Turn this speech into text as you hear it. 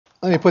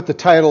Let me put the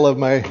title of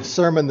my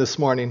sermon this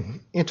morning,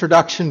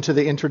 Introduction to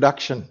the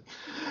Introduction.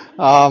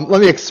 Let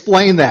me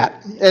explain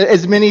that.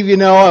 As many of you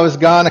know, I was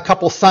gone a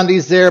couple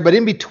Sundays there, but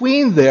in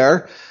between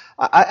there,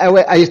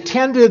 I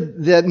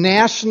attended the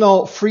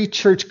National Free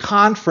Church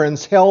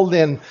Conference held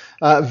in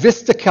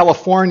Vista,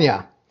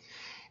 California.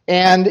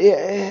 And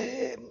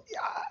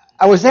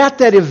I was at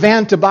that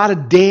event about a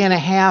day and a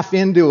half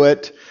into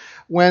it,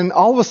 when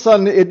all of a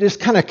sudden it just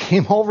kind of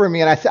came over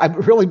me, and I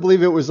really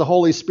believe it was the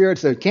Holy Spirit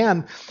said,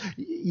 Ken,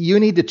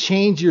 you need to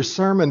change your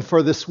sermon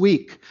for this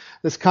week,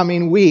 this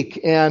coming week.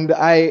 And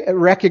I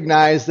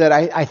recognized that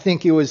I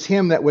think it was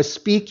him that was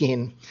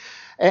speaking.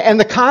 And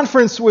the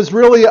conference was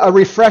really a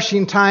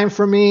refreshing time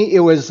for me. It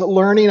was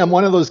learning. I'm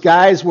one of those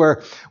guys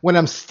where when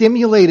I'm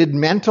stimulated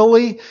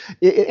mentally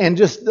and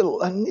just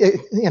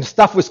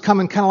stuff was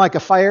coming kind of like a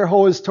fire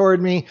hose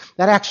toward me,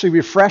 that actually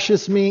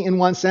refreshes me in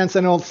one sense.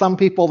 I know some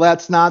people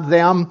that's not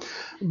them,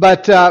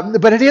 but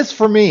it is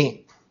for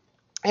me.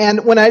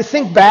 And when I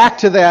think back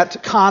to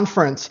that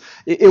conference,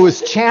 it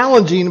was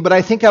challenging, but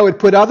I think I would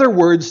put other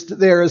words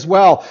there as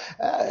well.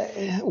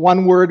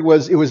 One word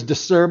was, it was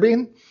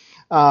disturbing.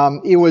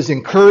 It was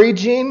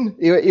encouraging.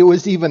 It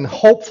was even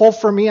hopeful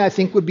for me, I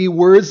think would be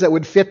words that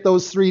would fit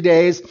those 3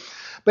 days.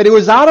 But it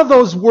was out of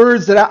those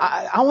words that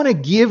I want to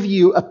give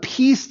you a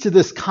piece to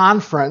this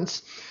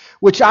conference,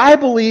 which I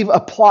believe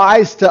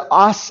applies to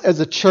us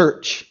as a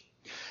church.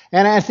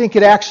 And I think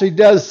it actually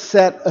does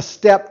set a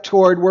step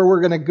toward where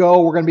we're going to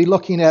go. We're going to be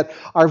looking at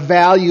our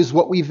values,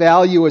 what we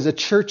value as a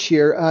church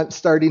here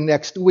starting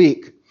next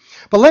week.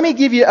 But let me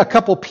give you a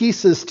couple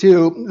pieces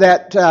to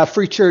that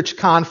Free Church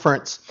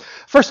Conference.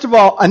 First of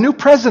all, a new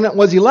president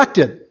was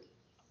elected.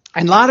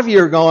 And a lot of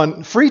you are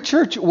going, Free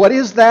Church, what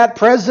is that?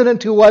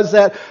 President, who was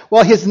that?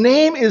 Well, his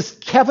name is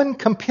Kevin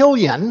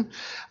Campillion,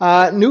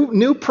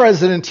 new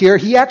president here.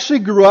 He actually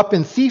grew up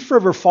in Thief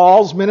River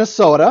Falls,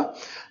 Minnesota,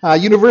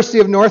 University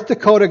of North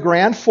Dakota,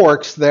 Grand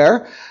Forks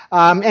there.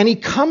 And he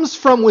comes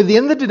from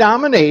within the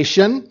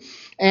denomination.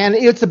 And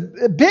it's a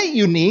bit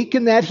unique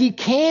in that he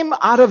came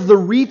out of the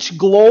Reach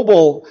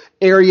Global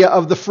area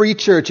of the Free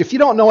Church. If you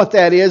don't know what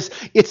that is,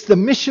 it's the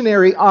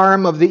missionary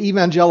arm of the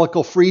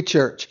Evangelical Free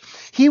Church.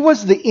 He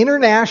was the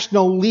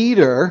international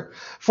leader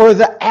for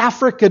the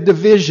Africa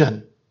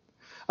division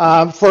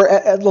for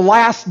the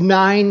last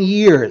 9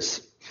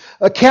 years.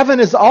 Kevin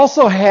has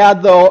also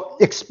had, though,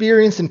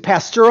 experience in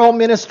pastoral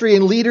ministry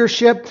and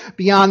leadership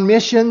beyond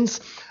missions.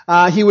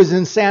 He was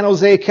in San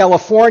Jose,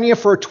 California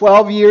for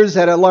 12 years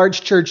at a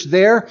large church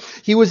there.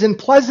 He was in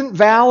Pleasant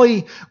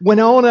Valley,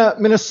 Winona,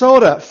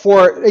 Minnesota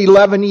for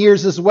 11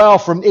 years as well,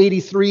 from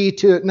 83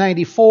 to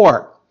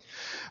 94.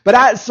 But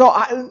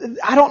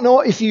I don't know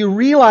if you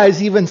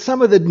realize even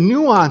some of the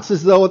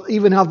nuances, though,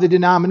 even of the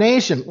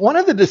denomination. One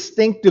of the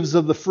distinctives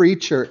of the Free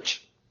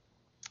Church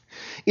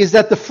is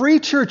that the Free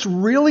Church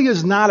really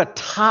is not a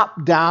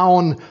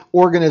top-down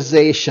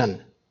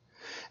organization,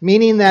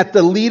 meaning that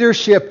the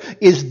leadership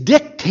is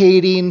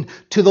dictating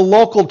to the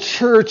local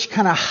church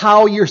kind of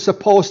how you're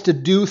supposed to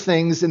do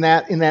things in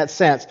that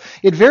sense.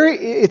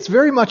 It's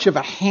very much of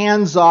a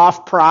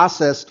hands-off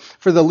process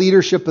for the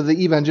leadership of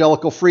the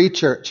Evangelical Free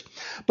Church.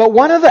 But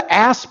one of the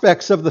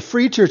aspects of the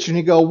Free Church, and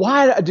you go,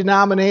 why a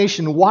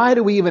denomination? Why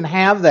do we even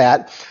have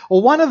that?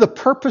 Well, one of the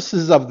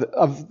purposes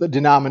of the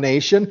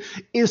denomination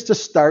is to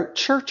start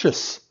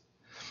churches.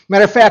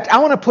 Matter of fact, I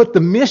want to put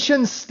the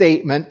mission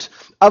statement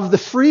of the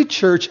Free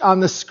Church on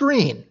the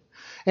screen.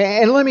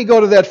 And let me go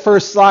to that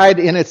first slide,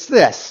 and it's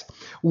this.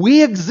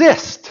 We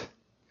exist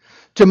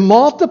to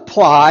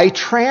multiply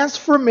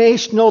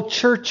transformational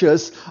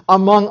churches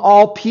among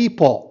all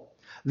people.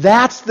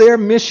 That's their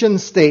mission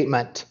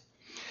statement.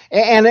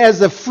 And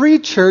as a Free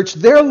Church,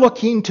 they're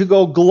looking to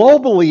go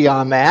globally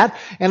on that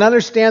and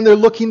understand they're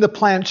looking to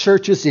plant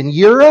churches in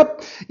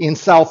Europe, in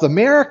South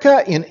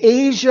America, in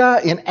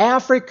Asia, in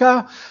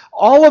Africa,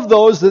 all of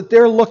those that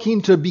they're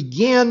looking to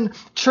begin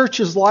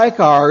churches like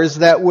ours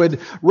that would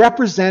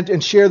represent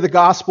and share the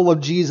gospel of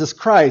Jesus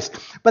Christ.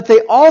 But they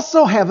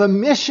also have a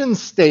mission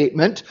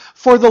statement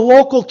for the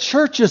local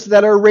churches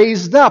that are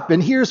raised up.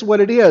 And here's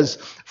what it is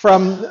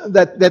from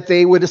that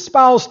they would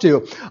espouse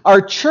to.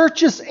 Our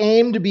churches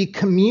aim to be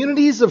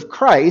communities of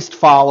Christ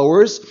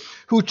followers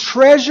who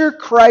treasure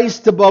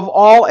Christ above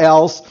all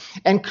else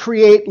and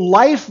create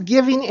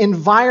life-giving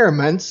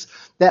environments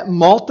that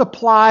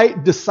multiply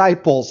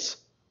disciples.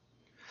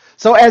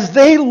 So as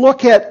they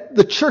look at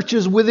the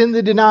churches within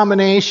the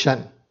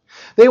denomination,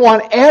 they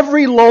want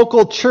every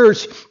local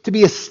church to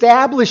be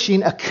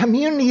establishing a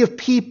community of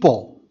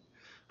people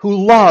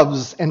who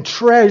loves and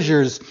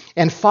treasures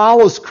and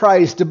follows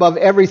Christ above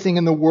everything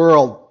in the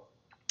world,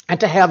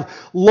 and to have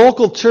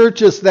local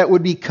churches that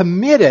would be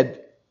committed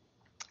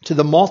to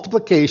the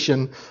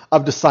multiplication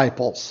of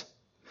disciples.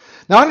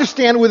 Now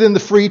understand, within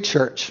the Free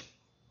Church,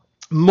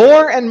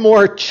 more and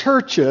more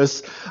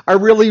churches are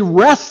really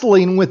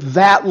wrestling with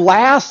that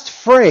last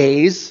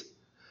phrase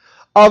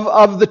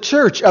of the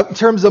church in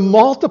terms of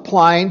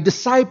multiplying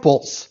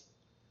disciples.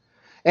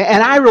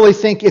 And I really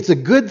think it's a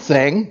good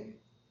thing.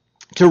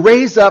 To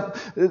raise up,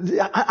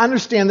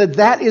 understand that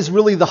that is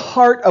really the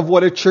heart of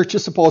what a church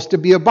is supposed to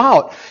be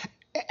about.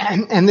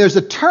 And there's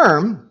a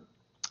term,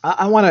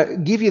 I want to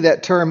give you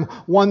that term,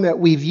 one that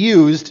we've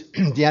used.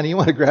 Deanna, you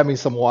want to grab me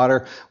some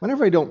water?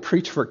 Whenever I don't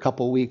preach for a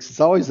couple of weeks, it's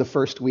always the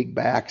first week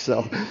back.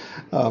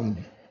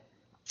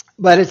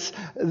 But it's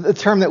the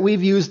term that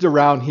we've used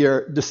around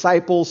here,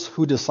 disciples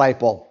who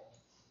disciple.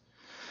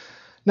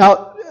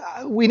 Now,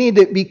 we need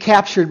to be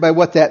captured by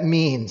what that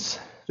means.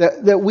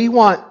 That we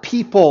want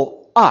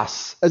people,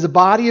 us, as a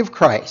body of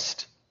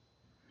Christ,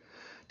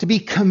 to be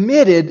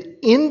committed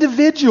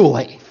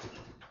individually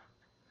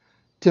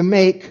to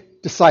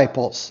make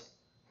disciples,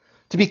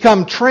 to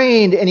become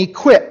trained and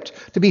equipped,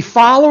 to be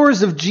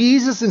followers of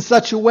Jesus in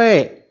such a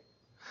way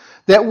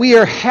that we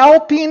are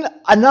helping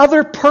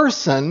another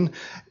person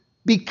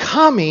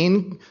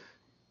becoming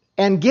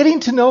and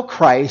getting to know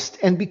Christ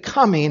and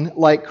becoming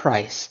like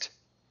Christ.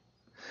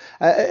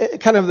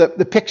 Kind of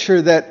the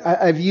picture that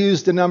I've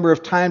used a number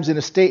of times in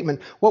a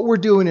statement. What we're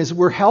doing is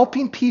we're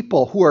helping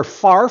people who are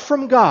far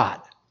from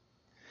God,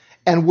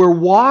 and we're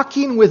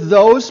walking with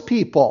those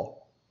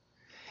people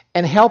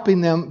and helping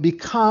them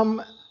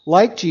become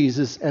like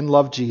Jesus and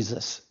love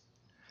Jesus.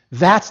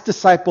 That's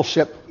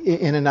discipleship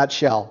in a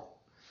nutshell.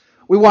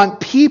 We want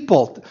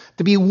people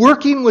to be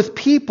working with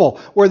people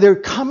where they're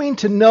coming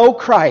to know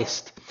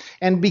Christ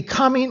and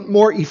becoming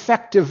more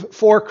effective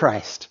for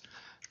Christ.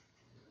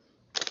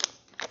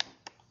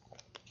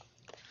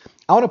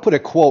 I want to put a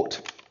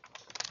quote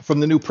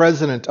from the new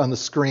president on the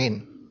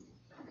screen.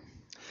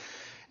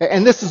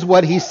 And this is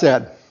what he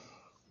said.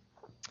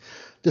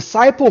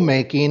 Disciple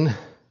making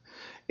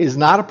is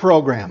not a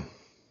program.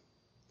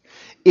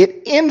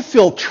 It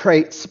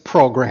infiltrates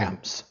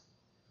programs.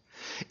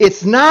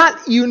 It's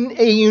not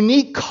a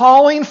unique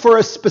calling for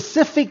a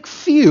specific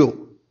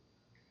few.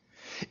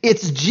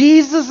 It's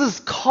Jesus'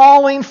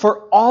 calling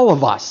for all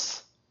of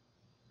us.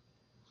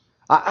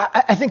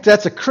 I think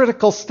that's a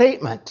critical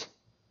statement.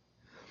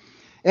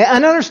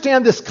 And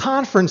understand this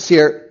conference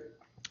here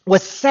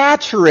was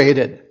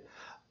saturated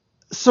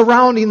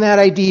surrounding that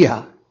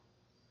idea.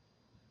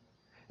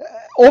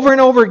 Over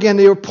and over again,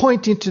 they were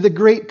pointing to the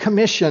Great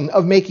Commission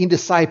of making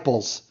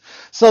disciples.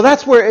 So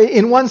that's where,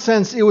 in one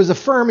sense, it was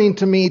affirming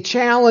to me,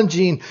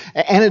 challenging,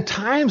 and at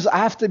times, I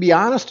have to be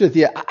honest with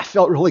you, I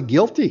felt really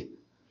guilty,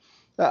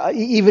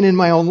 even in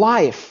my own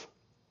life.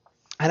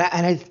 And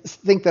I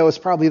think that was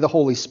probably the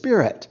Holy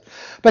Spirit.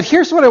 But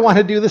here's what I want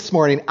to do this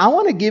morning. I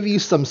want to give you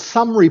some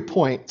summary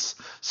points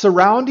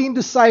surrounding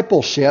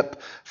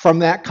discipleship from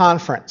that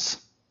conference.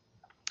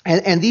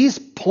 And these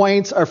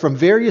points are from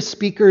various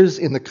speakers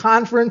in the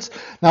conference.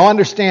 Now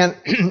understand,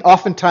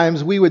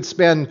 oftentimes we would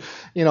spend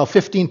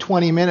 15,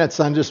 20 minutes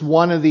on just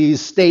one of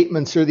these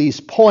statements or these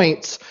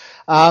points.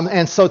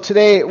 And so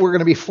today we're going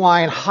to be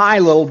flying high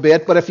a little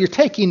bit, but if you're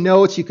taking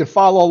notes, you can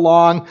follow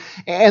along.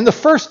 And the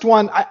first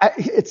one,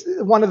 it's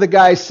one of the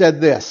guys said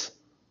this.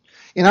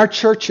 In our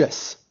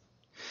churches,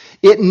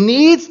 it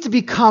needs to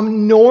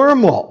become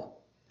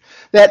normal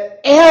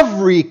that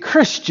every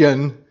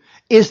Christian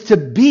is to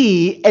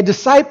be a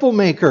disciple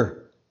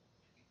maker.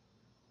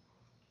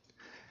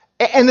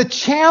 And the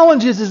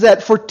challenge is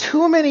that for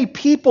too many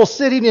people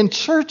sitting in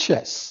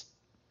churches,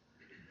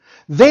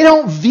 they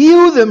don't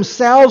view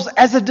themselves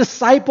as a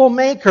disciple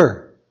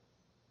maker.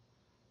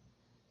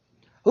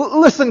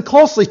 Listen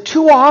closely.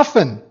 Too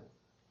often,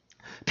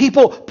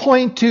 people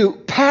point to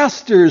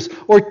pastors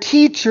or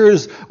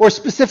teachers or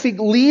specific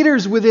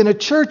leaders within a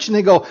church and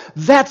they go,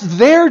 that's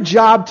their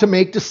job to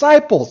make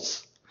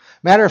disciples.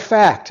 Matter of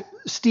fact,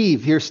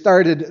 Steve here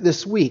started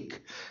this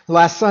week.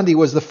 Last Sunday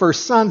was the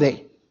first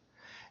Sunday.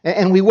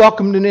 And we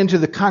welcomed him into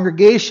the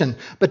congregation.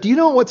 But do you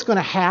know what's going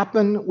to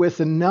happen with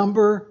a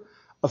number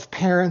of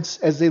parents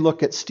as they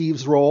look at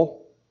Steve's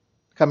role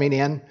coming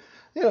in?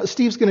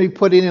 Steve's going to be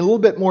put in a little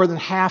bit more than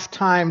half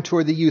time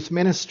toward the youth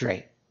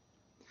ministry.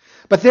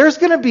 But there's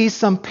going to be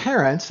some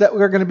parents that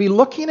are going to be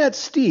looking at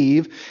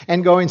Steve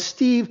and going,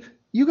 Steve,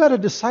 you got to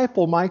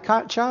disciple my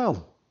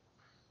child.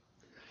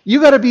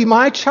 You got to be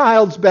my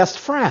child's best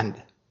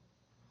friend.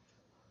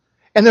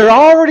 And they're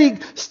already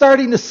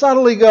starting to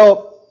subtly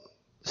go,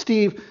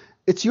 Steve,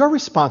 it's your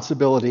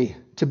responsibility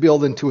to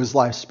build into his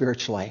life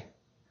spiritually.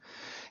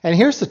 And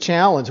here's the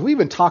challenge. We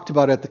even talked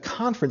about it at the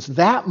conference.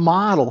 That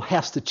model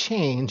has to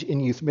change in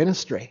youth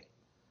ministry.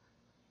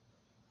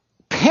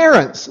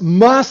 Parents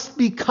must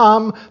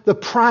become the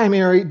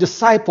primary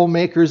disciple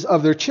makers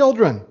of their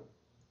children.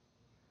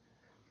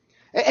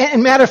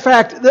 And matter of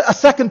fact, a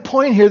second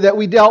point here that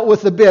we dealt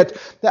with a bit,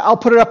 I'll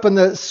put it up on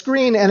the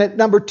screen and at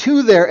number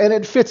 2 there, and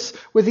it fits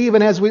with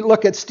even as we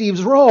look at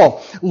Steve's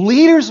role.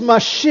 Leaders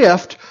must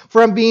shift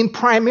from being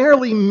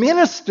primarily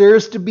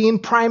ministers to being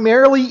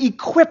primarily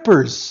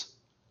equippers.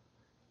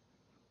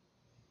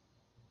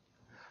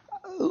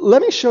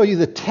 Let me show you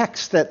the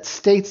text that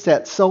states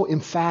that so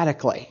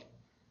emphatically.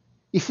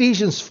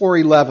 Ephesians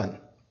 4:11.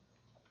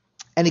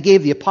 And he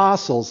gave the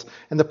apostles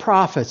and the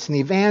prophets and the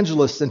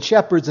evangelists and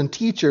shepherds and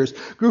teachers.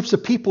 Groups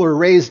of people are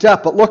raised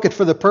up, but look at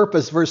for the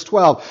purpose, verse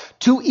 12,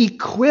 to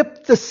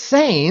equip the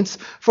saints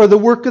for the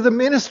work of the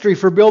ministry,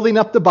 for building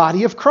up the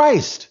body of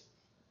Christ.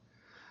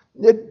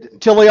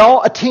 Till they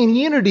all attain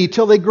unity,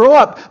 till they grow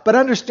up. But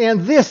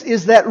understand this,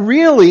 is that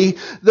really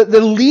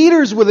the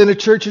leaders within a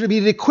church are to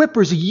be the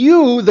equippers.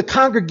 You, the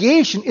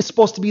congregation, is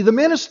supposed to be the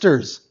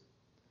ministers.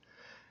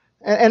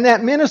 And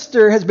that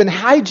minister has been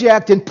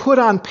hijacked and put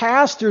on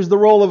pastors, the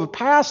role of a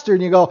pastor,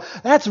 and you go,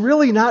 that's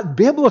really not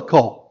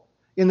biblical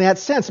in that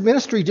sense.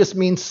 Ministry just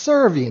means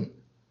serving.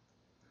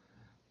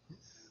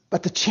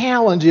 But the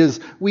challenge is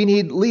we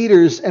need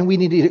leaders and we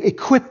need to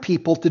equip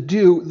people to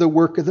do the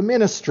work of the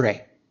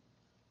ministry.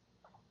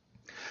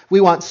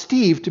 We want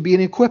Steve to be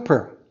an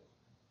equipper.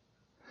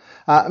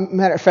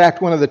 Matter of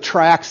fact, one of the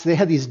tracks, they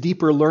had these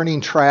deeper learning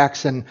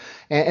tracks, and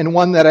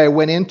one that I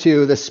went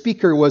into, the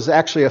speaker was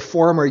actually a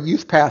former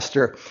youth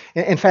pastor.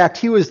 In fact,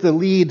 he was the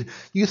lead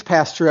youth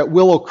pastor at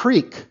Willow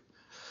Creek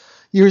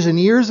years and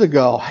years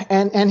ago,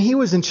 and he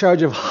was in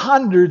charge of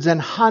hundreds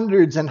and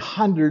hundreds and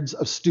hundreds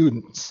of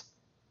students.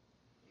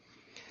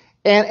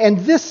 And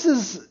this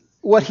is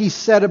what he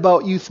said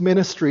about youth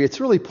ministry. It's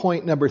really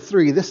point number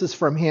 3. This is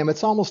from him.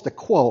 It's almost a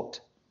quote.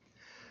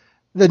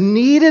 The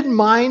needed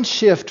mind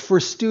shift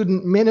for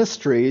student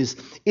ministries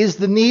is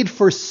the need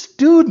for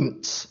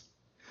students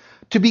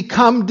to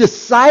become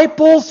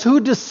disciples who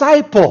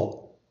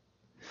disciple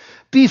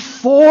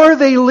before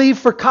they leave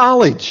for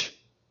college.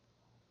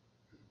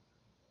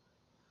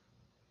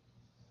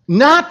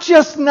 Not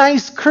just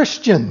nice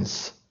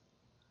Christians.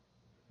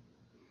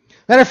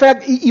 Matter of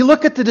fact, you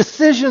look at the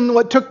decision,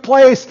 what took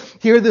place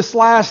here this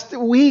last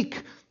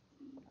week,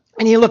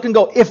 and you look and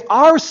go, if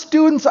our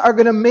students are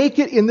going to make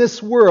it in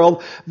this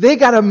world, they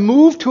got to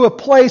move to a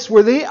place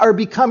where they are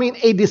becoming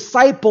a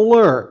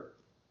discipler,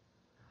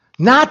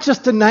 not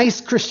just a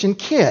nice Christian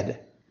kid.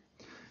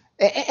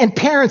 And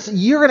parents,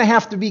 you're going to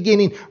have to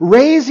begin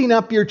raising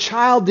up your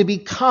child to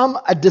become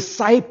a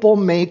disciple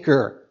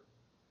maker.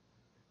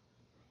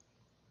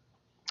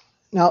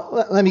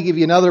 Now, let me give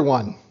you another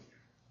one.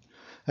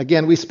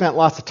 Again, we spent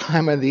lots of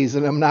time on these,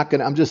 and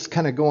I'm just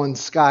kind of going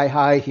sky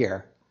high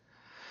here.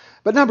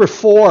 But number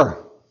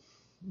 4,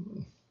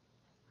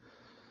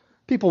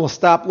 people will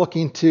stop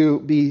looking to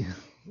be,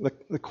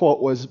 the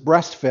quote was,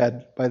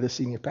 breastfed by the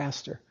senior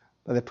pastor,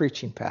 by the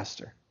preaching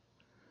pastor.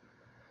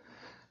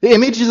 The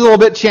image is a little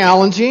bit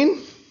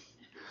challenging,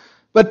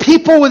 but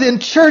people within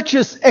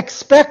churches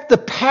expect the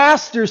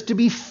pastors to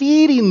be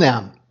feeding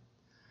them.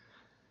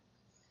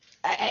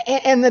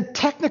 In the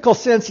technical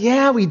sense,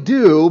 yeah, we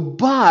do,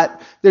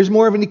 but there's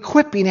more of an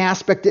equipping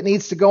aspect that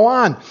needs to go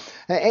on.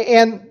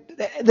 And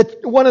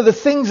one of the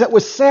things that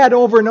was said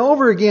over and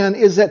over again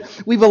is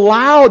that we've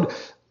allowed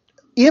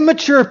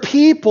immature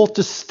people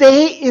to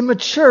stay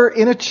immature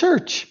in a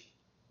church.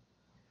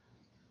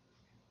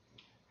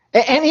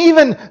 And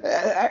even,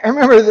 I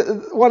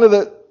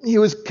remember he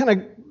was kind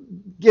of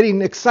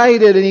getting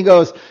excited and he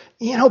goes,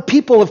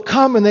 people have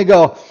come and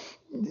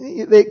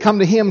they come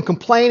to him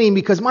complaining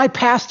because my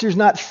pastor's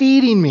not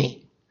feeding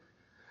me.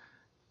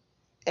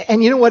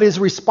 And you know what his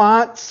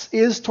response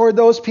is toward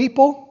those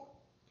people?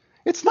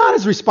 It's not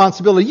his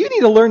responsibility. You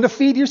need to learn to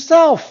feed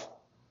yourself.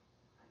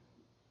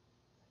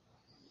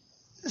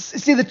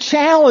 See, the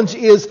challenge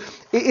is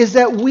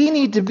that we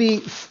need to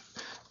be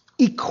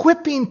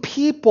equipping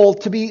people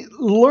to be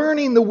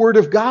learning the Word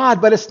of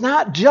God, but it's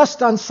not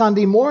just on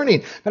Sunday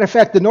morning. Matter of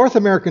fact, the North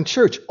American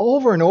Church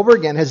over and over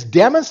again has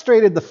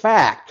demonstrated the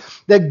fact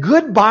that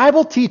good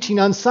Bible teaching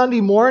on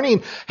Sunday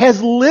morning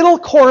has little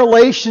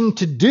correlation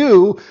to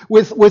do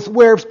with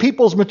where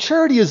people's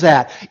maturity is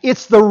at.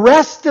 It's the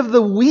rest of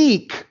the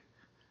week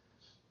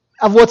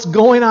of what's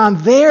going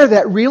on there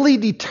that really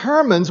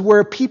determines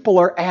where people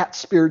are at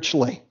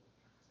spiritually.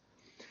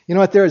 You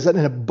know what? There is an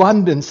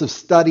abundance of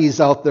studies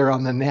out there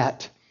on the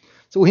net.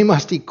 So we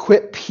must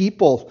equip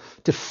people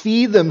to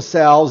feed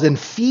themselves and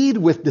feed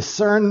with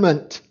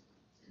discernment.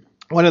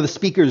 One of the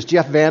speakers,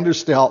 Jeff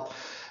Vanderstelt,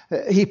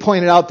 he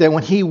pointed out that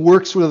when he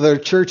works with other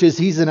churches,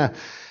 he's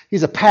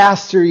a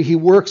pastor. He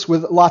works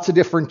with lots of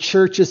different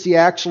churches. He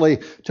actually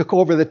took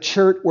over the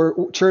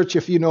church,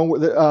 if you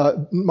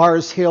know,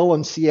 Mars Hill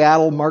in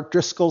Seattle, Mark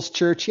Driscoll's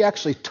church. He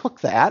actually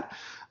took that.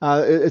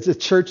 It's a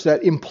church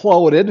that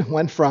imploded,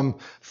 went from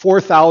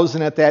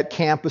 4,000 at that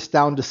campus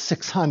down to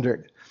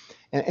 600.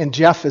 And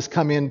Jeff has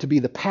come in to be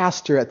the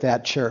pastor at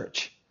that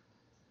church.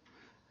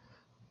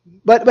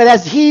 But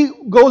as he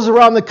goes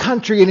around the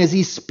country and as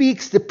he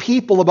speaks to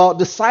people about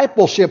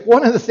discipleship,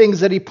 one of the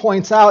things that he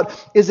points out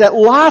is that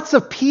lots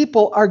of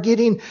people are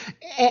getting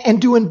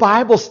and doing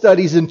Bible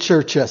studies in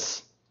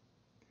churches.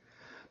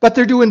 But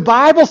they're doing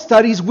Bible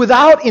studies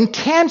without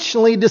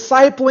intentionally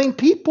discipling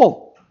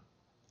people.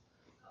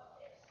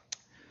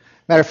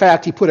 Matter of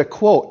fact, he put a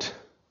quote.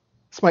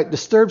 This might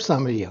disturb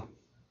some of you.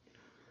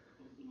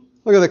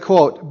 Look at the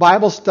quote.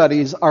 Bible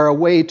studies are a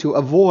way to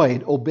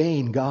avoid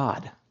obeying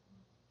God.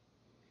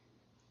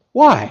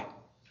 Why?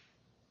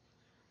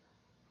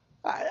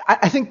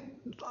 I think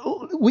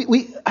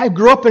I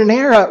grew up in an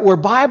era where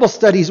Bible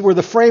studies were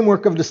the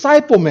framework of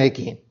disciple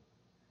making.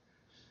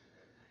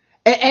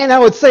 And I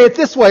would say it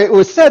this way, it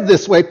was said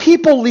this way,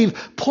 people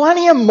leave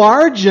plenty of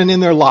margin in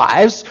their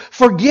lives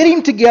for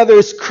getting together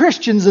as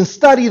Christians and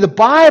study the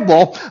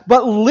Bible,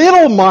 but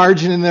little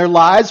margin in their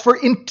lives for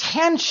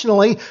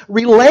intentionally,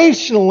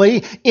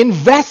 relationally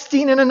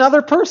investing in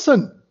another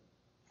person.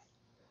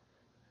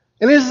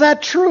 And is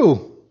that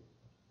true?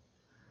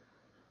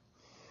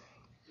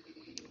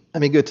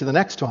 Let me go to the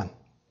next one.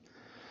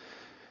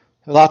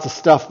 Lots of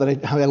stuff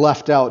that I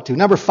left out too.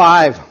 Number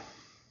 5.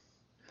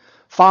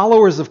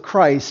 Followers of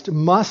Christ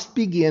must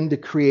begin to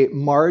create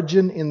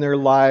margin in their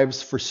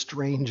lives for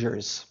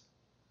strangers.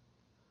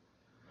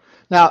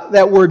 Now,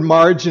 that word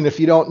margin, if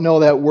you don't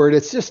know that word,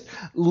 it's just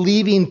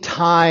leaving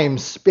time,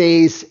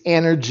 space,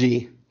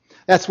 energy.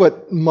 That's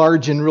what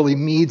margin really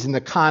means in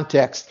the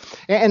context.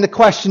 And the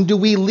question, do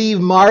we leave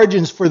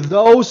margins for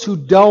those who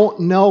don't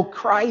know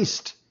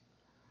Christ?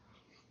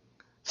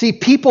 See,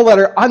 people that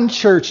are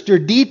unchurched or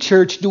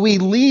de-churched, do we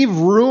leave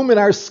room in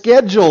our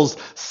schedules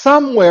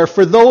somewhere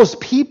for those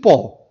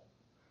people?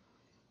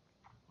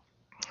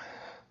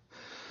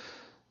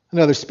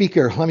 Another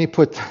speaker, let me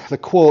put the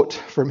quote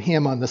from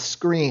him on the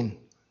screen.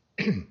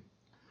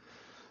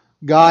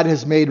 God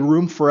has made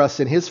room for us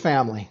in His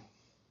family.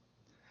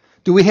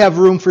 Do we have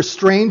room for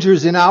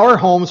strangers in our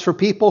homes, for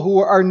people who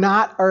are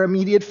not our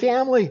immediate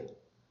family?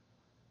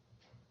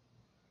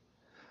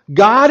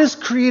 God has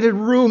created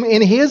room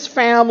in His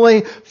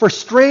family for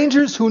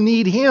strangers who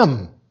need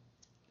Him.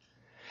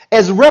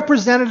 As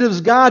representatives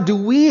of God, do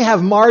we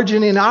have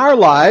margin in our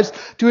lives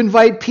to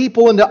invite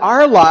people into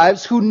our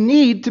lives who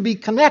need to be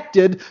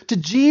connected to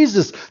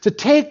Jesus, to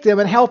take them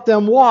and help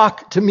them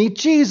walk to meet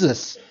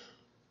Jesus?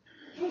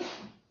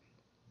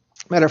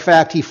 Matter of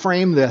fact, he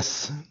framed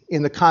this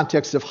in the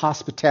context of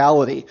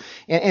hospitality.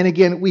 And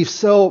again, we've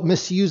so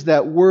misused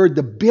that word.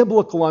 The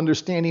biblical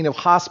understanding of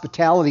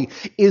hospitality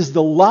is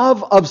the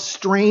love of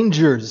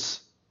strangers.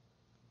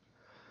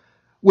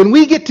 When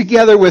we get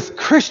together with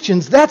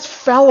Christians, that's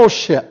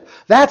fellowship.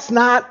 That's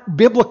not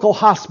biblical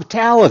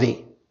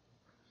hospitality.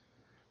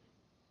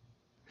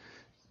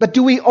 But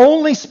do we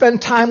only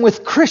spend time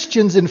with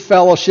Christians in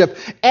fellowship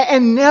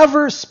and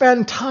never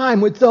spend time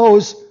with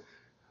those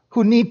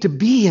who need to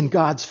be in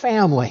God's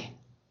family?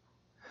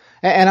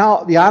 And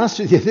I'll be honest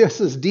with you,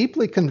 this is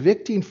deeply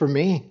convicting for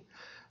me.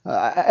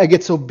 I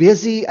get so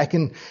busy,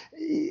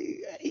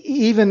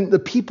 even the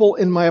people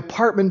in my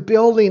apartment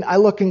building, I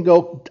look and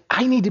go,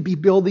 I need to be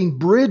building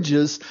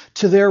bridges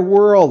to their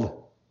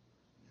world.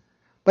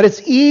 But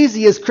it's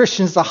easy as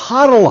Christians to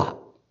huddle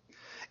up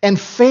and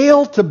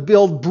fail to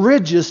build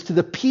bridges to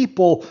the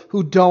people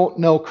who don't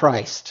know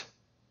Christ.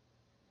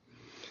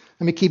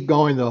 Let me keep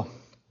going though.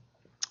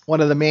 One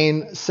of the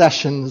main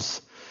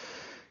sessions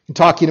in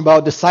talking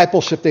about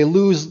discipleship, they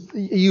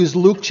use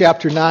Luke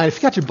chapter 9. If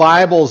you got your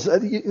Bibles,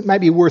 it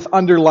might be worth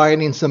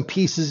underlining some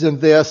pieces in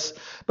this,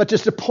 but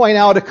just to point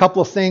out a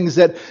couple of things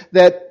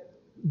that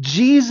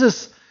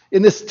Jesus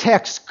in this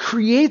text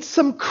creates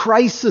some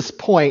crisis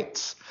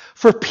points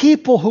for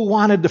people who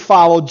wanted to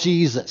follow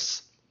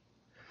Jesus.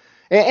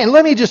 And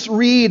let me just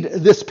read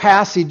this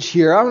passage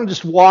here. I'm going to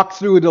just walk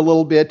through it a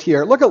little bit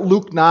here. Look at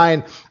Luke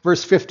 9,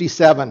 verse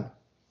 57.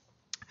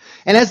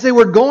 And as they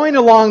were going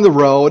along the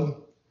road,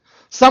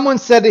 someone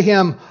said to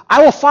him,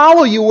 I will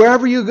follow you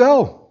wherever you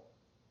go.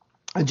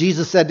 And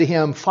Jesus said to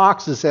him,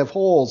 foxes have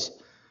holes,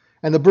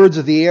 and the birds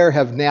of the air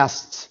have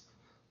nests,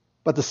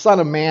 but the Son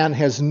of Man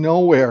has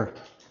nowhere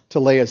to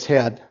lay his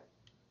head.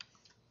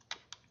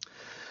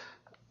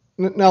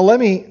 Now let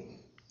me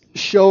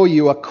show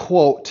you a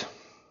quote.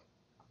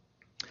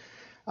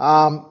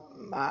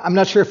 I'm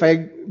not sure if I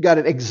got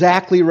it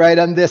exactly right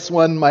on this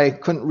one. I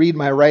couldn't read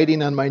my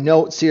writing on my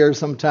notes here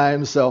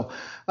sometimes. So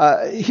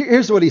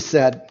here's what he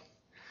said.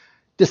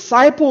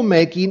 Disciple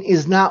making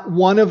is not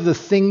one of the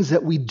things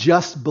that we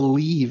just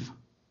believe.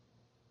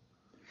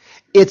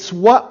 It's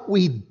what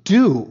we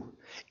do.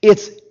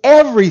 It's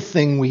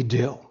everything we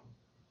do.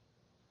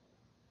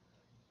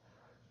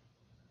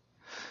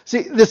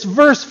 See, this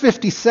verse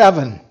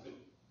 57.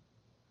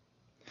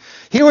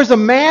 Here was a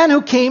man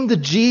who came to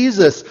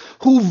Jesus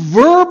who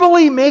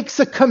verbally makes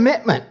a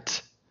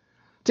commitment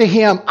to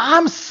him.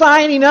 I'm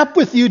signing up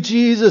with you,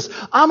 Jesus.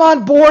 I'm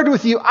on board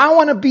with you. I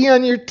want to be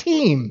on your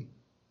team.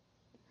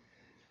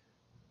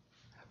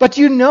 But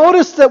you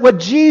notice that what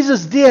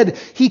Jesus did,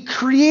 he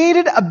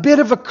created a bit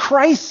of a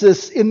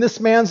crisis in this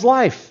man's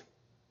life.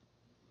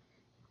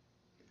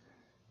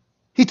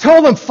 He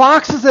told him,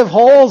 foxes have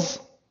holes,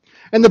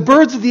 and the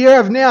birds of the air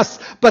have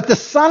nests, but the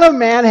Son of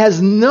Man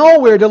has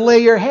nowhere to lay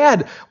your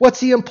head. What's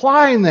he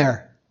implying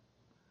there?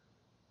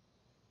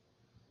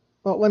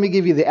 Well, let me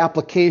give you the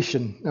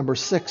application, number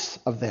 6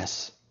 of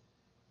this.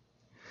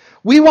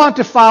 We want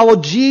to follow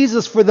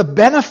Jesus for the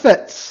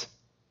benefits.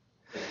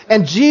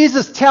 And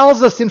Jesus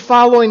tells us in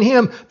following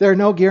him, there are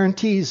no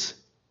guarantees.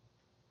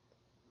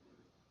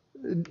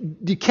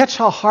 Do you catch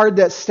how hard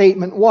that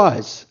statement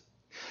was?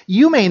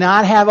 You may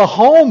not have a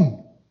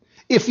home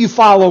if you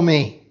follow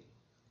me.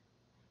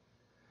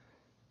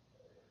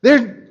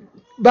 There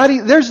buddy,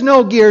 there's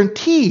no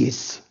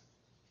guarantees.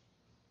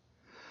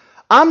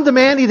 I'm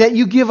demanding that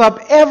you give up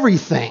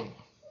everything,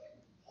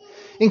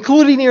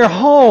 including your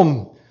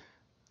home,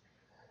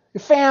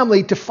 your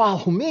family, to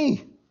follow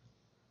me.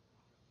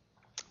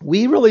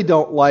 We really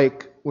don't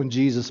like when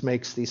Jesus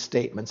makes these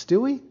statements,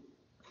 do we?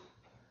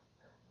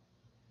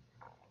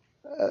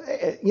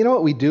 You know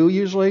what we do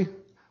usually?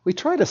 We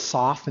try to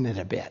soften it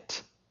a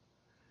bit.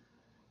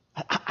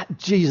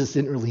 Jesus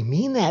didn't really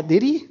mean that,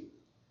 did he?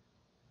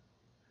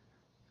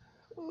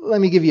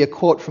 Let me give you a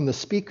quote from the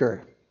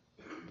speaker.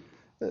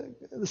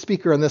 The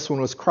speaker on this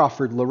one was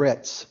Crawford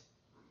Loritz.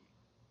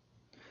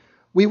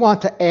 We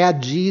want to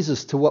add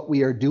Jesus to what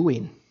we are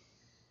doing,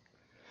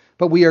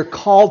 but we are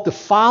called to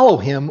follow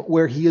him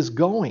where he is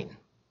going.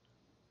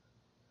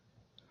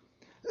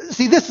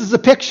 See, this is the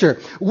picture.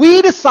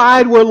 We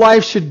decide where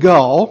life should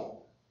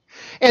go,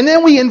 and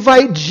then we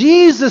invite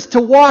Jesus to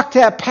walk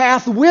that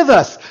path with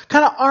us,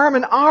 kind of arm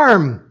in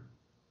arm.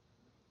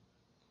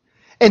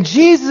 And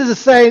Jesus is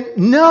saying,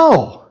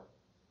 no.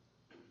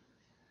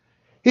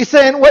 He's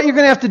saying, what you're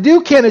going to have to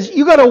do, Ken, is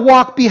you got to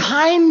walk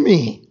behind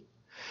me.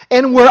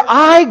 And where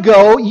I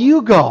go,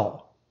 you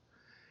go.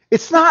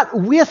 It's not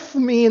with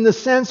me in the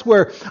sense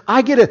where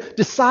I get to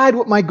decide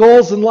what my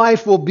goals in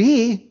life will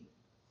be.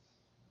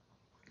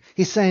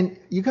 He's saying,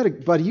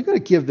 buddy, you got to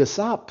give this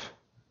up.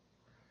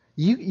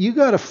 You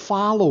got to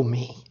follow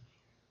me.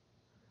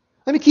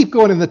 Let me keep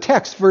going in the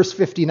text, verse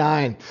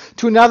 59.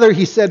 To another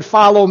he said,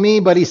 follow me,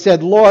 but he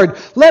said, Lord,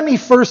 let me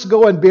first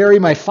go and bury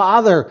my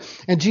father.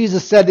 And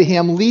Jesus said to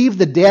him, leave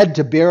the dead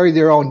to bury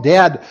their own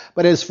dead,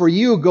 but as for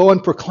you, go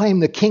and proclaim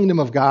the kingdom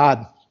of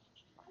God.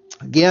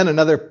 Again,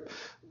 another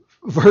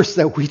verse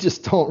that we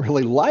just don't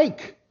really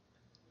like.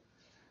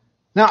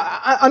 Now,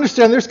 I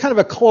understand there's kind of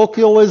a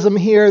colloquialism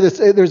here.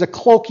 There's a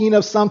cloaking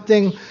of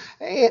something.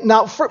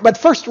 But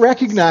first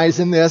recognize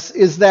in this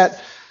is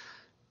that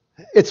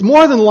it's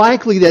more than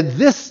likely that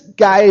this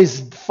guy's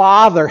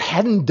father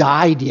hadn't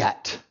died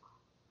yet.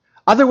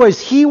 Otherwise,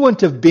 he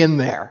wouldn't have been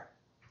there.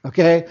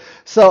 Okay?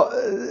 So,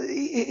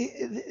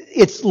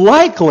 it's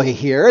likely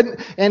here,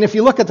 and if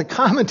you look at the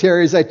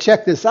commentaries, I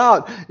checked this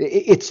out,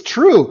 it's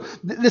true.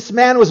 This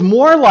man was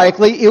more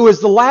likely, it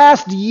was the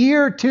last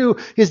year or two,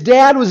 his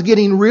dad was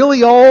getting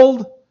really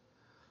old,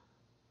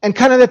 and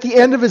kind of at the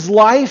end of his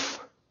life.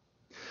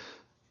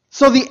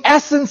 So the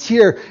essence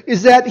here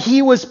is that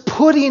he was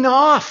putting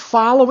off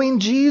following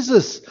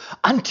Jesus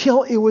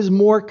until it was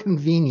more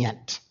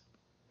convenient,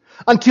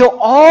 until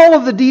all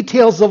of the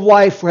details of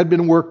life had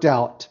been worked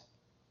out.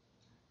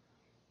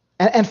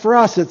 And for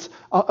us, it's,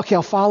 okay,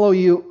 I'll follow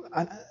you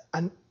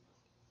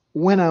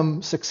when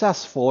I'm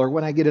successful, or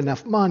when I get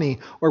enough money,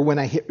 or when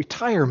I hit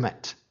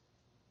retirement.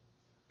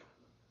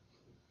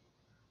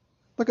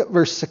 Look at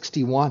verse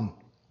 61.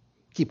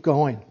 Keep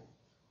going.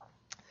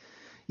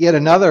 Yet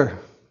another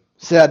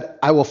said,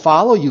 I will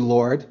follow you,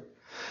 Lord,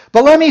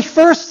 but let me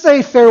first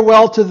say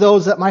farewell to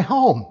those at my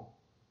home.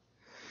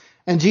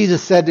 And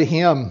Jesus said to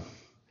him,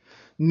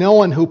 no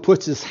one who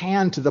puts his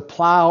hand to the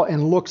plow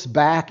and looks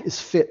back is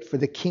fit for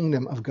the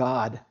kingdom of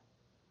God.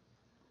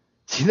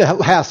 See that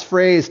last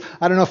phrase?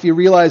 I don't know if you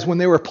realize when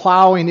they were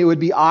plowing, it would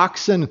be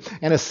oxen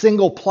and a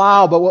single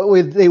plow. But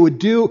what they would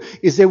do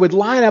is they would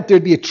line up.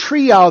 There'd be a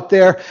tree out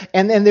there,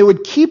 and then they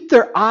would keep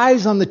their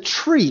eyes on the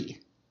tree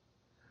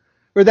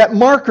or that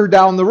marker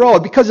down the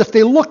road. Because if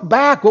they look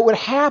back, what would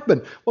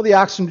happen? Well, the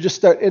oxen would just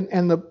start,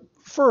 and the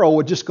furrow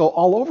would just go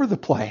all over the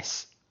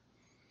place.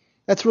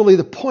 That's really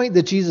the point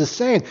that Jesus is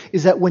saying,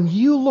 is that when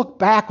you look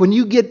back, when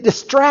you get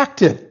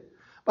distracted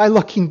by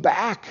looking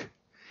back,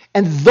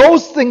 and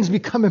those things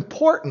become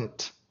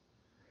important,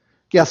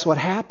 guess what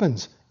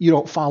happens? You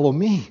don't follow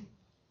me.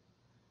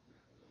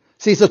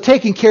 See, so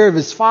taking care of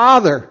his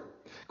father,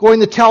 going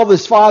to tell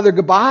his father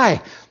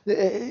goodbye,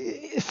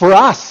 for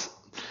us,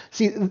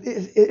 see,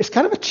 it's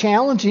kind of a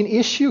challenging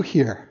issue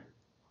here.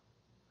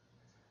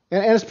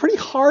 And it's pretty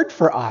hard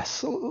for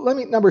us.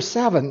 Number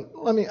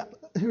 7,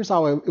 here's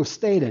how it was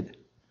stated.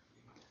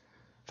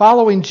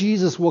 Following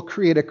Jesus will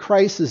create a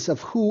crisis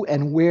of who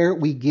and where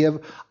we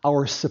give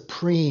our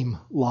supreme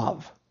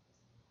love.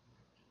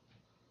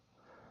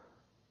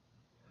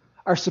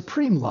 Our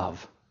supreme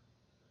love.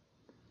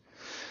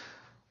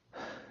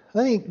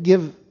 Let me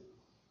give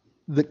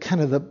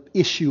the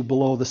issue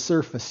below the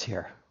surface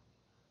here.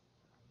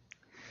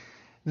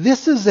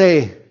 This is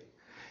a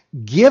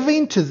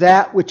giving to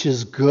that which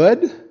is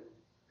good,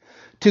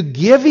 to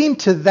giving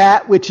to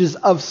that which is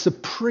of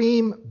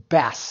supreme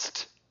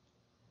best.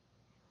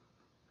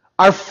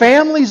 Our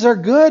families are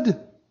good,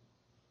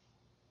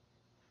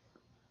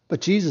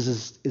 but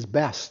Jesus is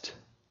best.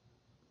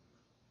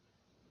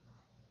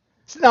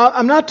 Now,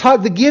 I'm not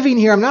talking the giving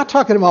here. I'm not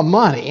talking about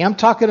money. I'm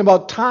talking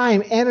about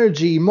time,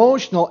 energy,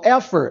 emotional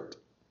effort.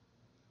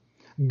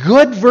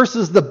 Good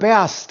versus the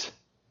best.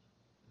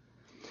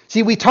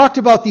 See, we talked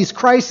about these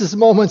crisis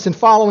moments in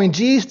following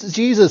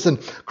Jesus,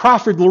 and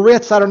Crawford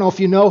Loritts, I don't know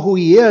if you know who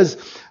he is,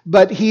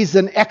 but he's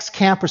an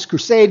ex-Campus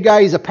Crusade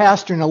guy. He's a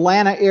pastor in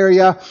Atlanta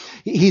area.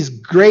 He's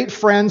great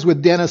friends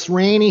with Dennis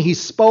Rainey.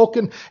 He's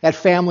spoken at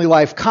family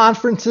life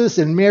conferences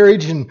and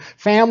marriage and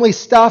family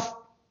stuff.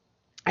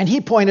 And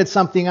he pointed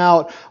something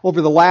out over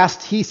the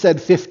last, he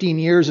said 15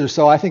 years or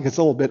so. I think it's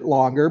a little bit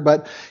longer,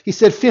 but he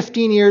said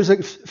 15 years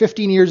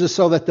or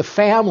so that the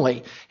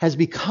family has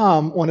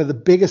become one of the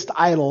biggest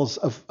idols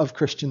of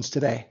Christians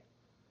today.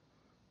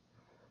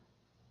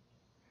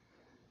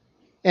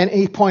 And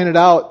he pointed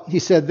out, he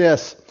said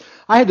this,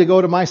 I had to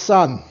go to my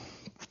son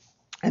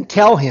and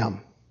tell him,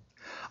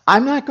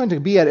 I'm not going to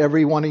be at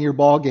every one of your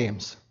ball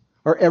games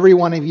or every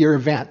one of your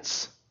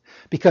events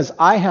because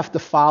I have to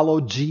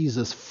follow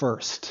Jesus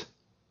first.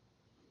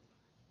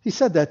 He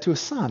said that to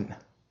his son.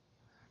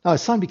 Now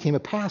his son became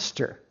a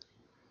pastor.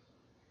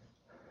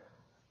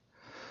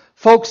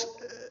 Folks,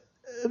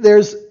 there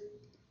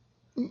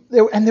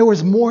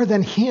was more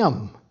than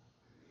him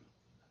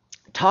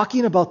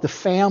talking about the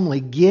family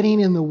getting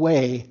in the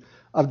way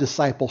of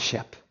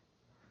discipleship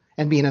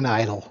and being an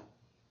idol.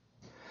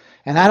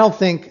 And I don't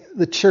think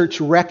the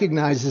church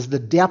recognizes the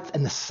depth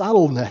and the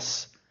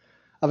subtleness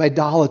of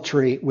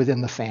idolatry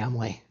within the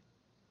family.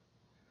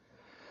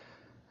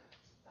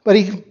 But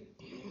he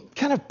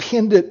kind of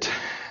pinned it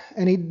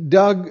and he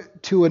dug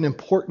to an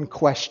important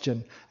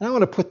question. And I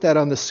want to put that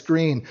on the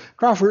screen.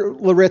 Crawford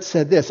Loritts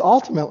said this,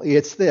 ultimately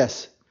it's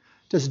this,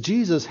 does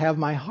Jesus have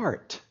my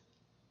heart?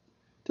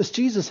 Does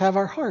Jesus have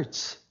our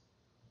hearts?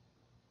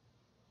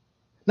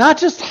 Not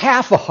just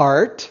half a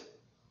heart.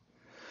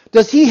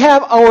 Does he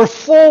have our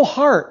full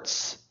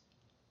hearts?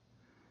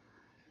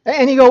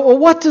 And you go, well,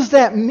 what does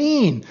that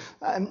mean?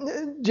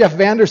 Jeff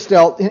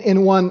Vanderstelt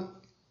in one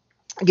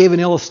gave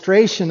an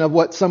illustration of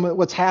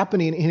what's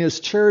happening in his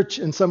church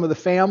and some of the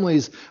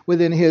families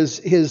within his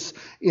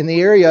in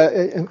the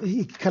area.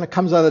 He kind of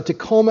comes out of the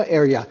Tacoma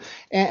area,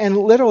 and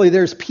literally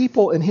there's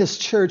people in his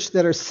church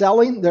that are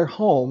selling their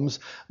homes,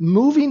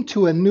 moving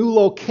to a new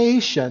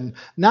location,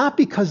 not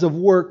because of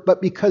work, but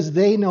because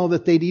they know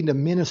that they need to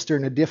minister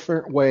in a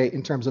different way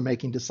in terms of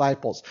making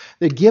disciples.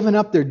 They've given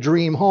up their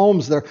dream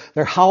homes,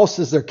 their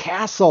houses, their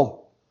castle.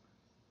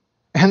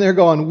 And they're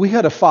going, we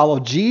got to follow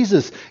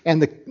Jesus,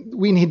 and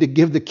we need to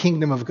give the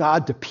kingdom of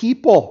God to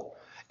people.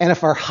 And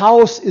if our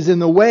house is in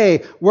the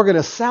way, we're going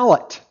to sell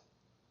it.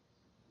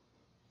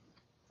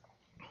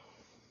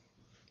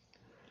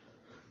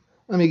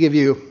 Let me give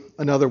you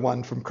another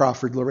one from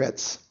Crawford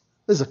Loritts.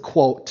 This is a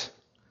quote.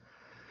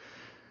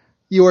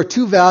 You are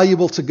too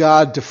valuable to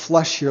God to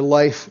flush your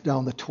life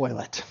down the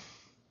toilet.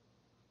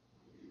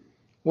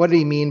 What did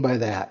he mean by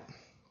that?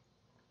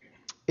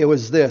 It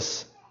was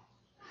this.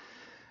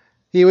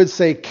 He would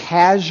say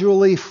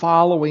casually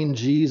following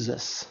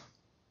Jesus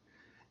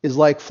is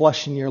like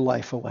flushing your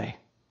life away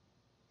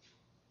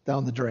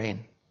down the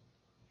drain.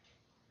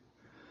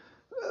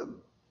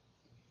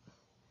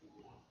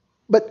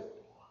 But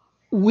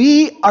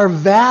we are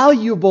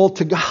valuable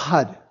to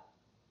God.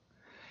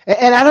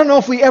 And I don't know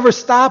if we ever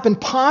stop and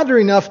ponder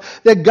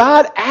enough that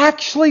God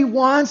actually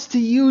wants to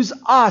use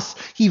us.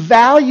 He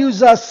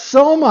values us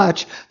so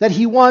much that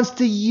he wants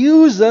to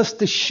use us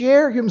to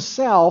share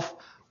himself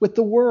with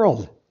the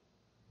world.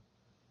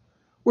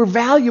 We're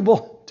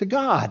valuable to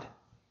God.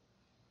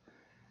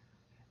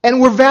 And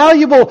we're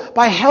valuable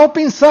by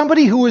helping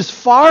somebody who is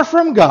far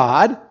from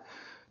God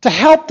to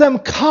help them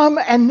come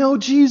and know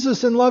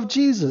Jesus and love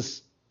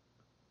Jesus.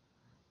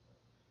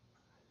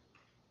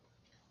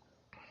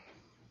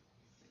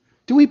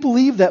 Do we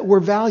believe that we're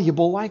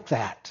valuable like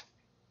that?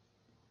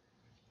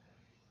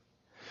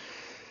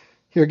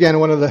 Here again,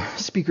 one of the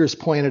speakers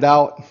pointed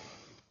out,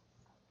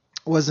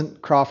 it wasn't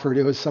Crawford,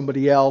 it was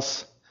somebody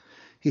else.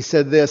 He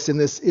said this in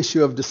this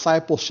issue of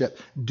discipleship.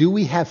 Do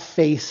we have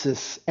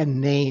faces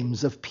and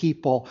names of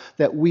people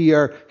that we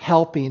are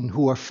helping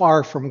who are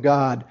far from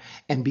God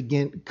and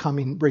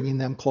bringing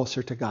them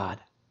closer to God?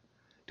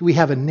 Do we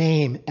have a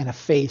name and a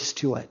face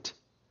to it?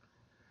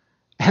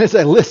 And as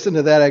I listened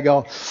to that, I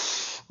go,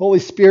 Holy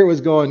Spirit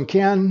was going,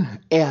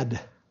 Ken, Ed.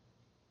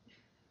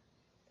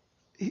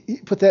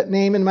 He put that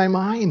name in my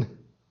mind.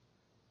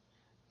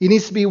 It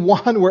needs to be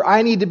one where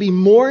I need to be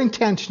more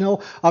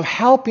intentional of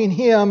helping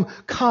him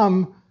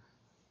come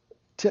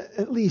to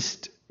at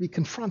least be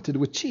confronted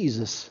with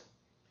Jesus.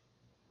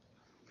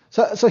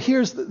 So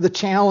here's the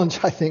challenge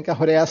I think I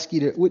would ask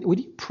you to, would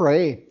you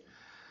pray?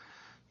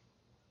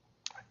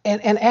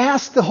 And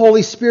ask the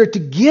Holy Spirit to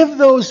give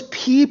those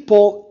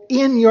people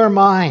in your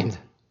mind.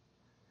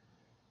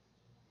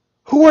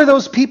 Who are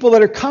those people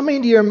that are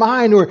coming to your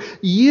mind where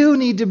you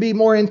need to be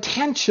more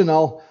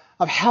intentional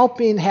of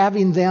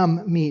having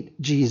them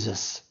meet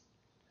Jesus?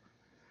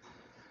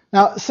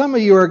 Now, some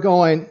of you are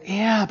going,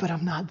 yeah, but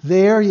I'm not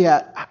there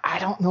yet. I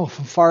don't know if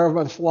I'm far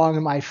enough along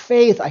in my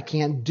faith. I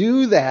can't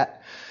do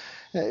that.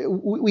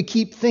 We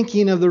keep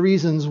thinking of the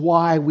reasons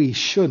why we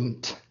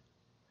shouldn't.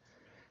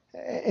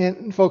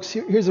 And folks,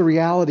 here's the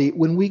reality.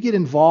 When we get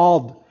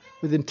involved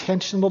with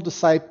intentional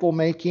disciple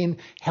making,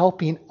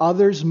 helping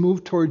others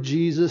move toward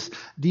Jesus,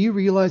 do you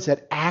realize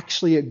that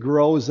actually it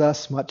grows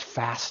us much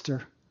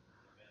faster?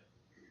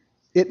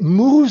 It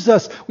moves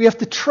us. We have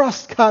to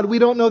trust God. We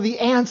don't know the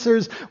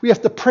answers. We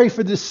have to pray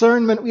for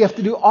discernment. We have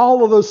to do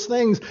all of those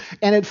things.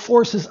 And it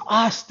forces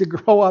us to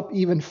grow up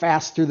even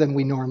faster than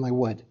we normally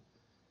would.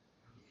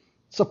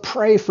 So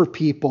pray for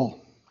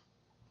people.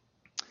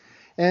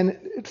 And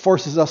it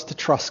forces us to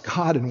trust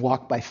God and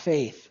walk by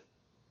faith.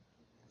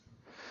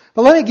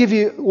 But let me give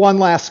you one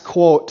last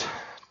quote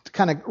to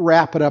kind of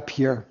wrap it up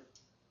here.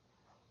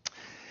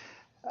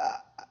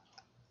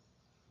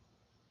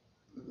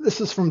 This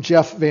is from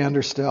Jeff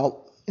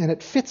Vanderstelt, and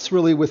it fits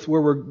really with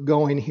where we're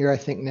going here, I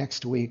think,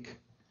 next week.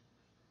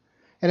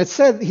 And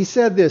he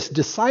said this: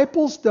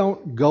 disciples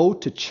don't go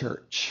to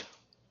church.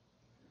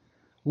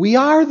 We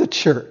are the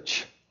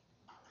church.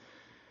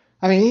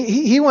 I mean,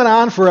 he went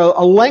on for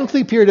a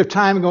lengthy period of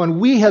time going,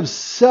 we have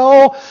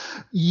so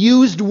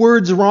used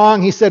words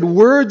wrong. He said,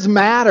 words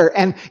matter.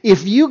 And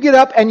if you get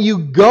up and you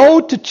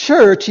go to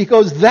church, he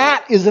goes,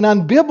 that is an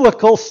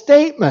unbiblical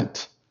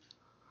statement.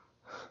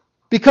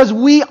 Because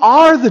we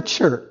are the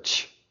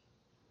church.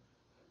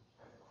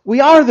 We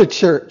are the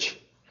church.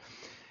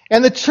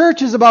 And the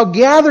church is about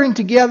gathering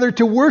together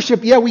to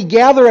worship. Yeah, we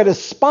gather at a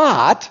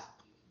spot,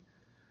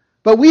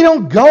 but we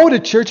don't go to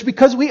church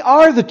because we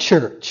are the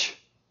church.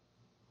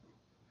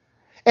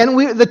 And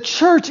the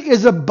church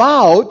is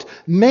about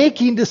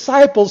making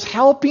disciples,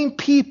 helping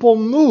people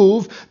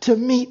move to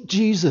meet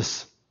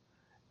Jesus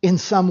in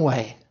some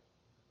way.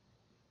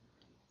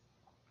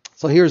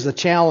 So here's the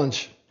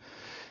challenge,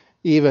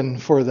 even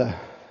for the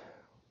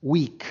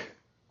week.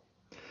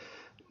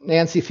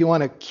 Nancy, if you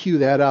want to cue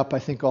that up, I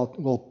think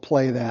we'll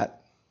play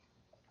that.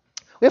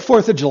 We have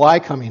 4th of July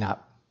coming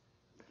up.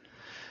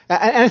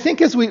 And I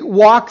think as we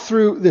walk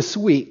through this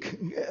week,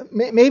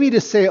 maybe to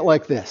say it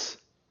like this: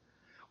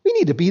 we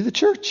need to be the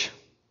church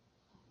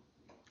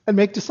and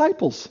make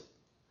disciples.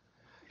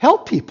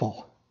 Help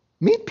people.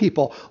 Meet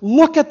people.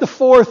 Look at the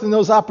 4th and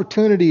those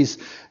opportunities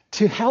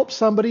to help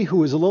somebody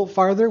who is a little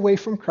farther away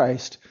from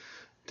Christ,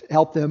 to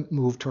help them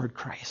move toward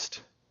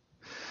Christ.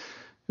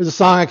 There's a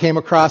song I came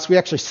across. We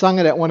actually sung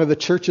it at one of the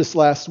churches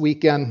last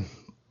weekend.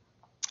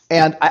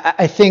 And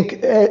I think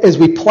as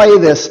we play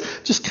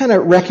this, just kind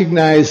of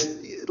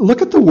recognize,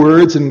 look at the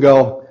words and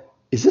go,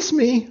 is this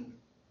me?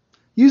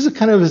 Use it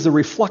kind of as a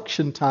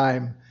reflection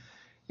time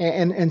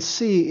and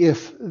see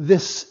if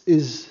this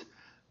is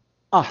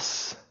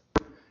us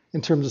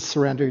in terms of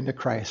surrendering to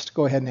Christ.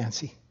 Go ahead,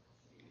 Nancy.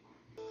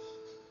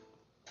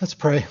 Let's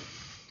pray.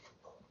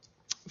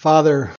 Father,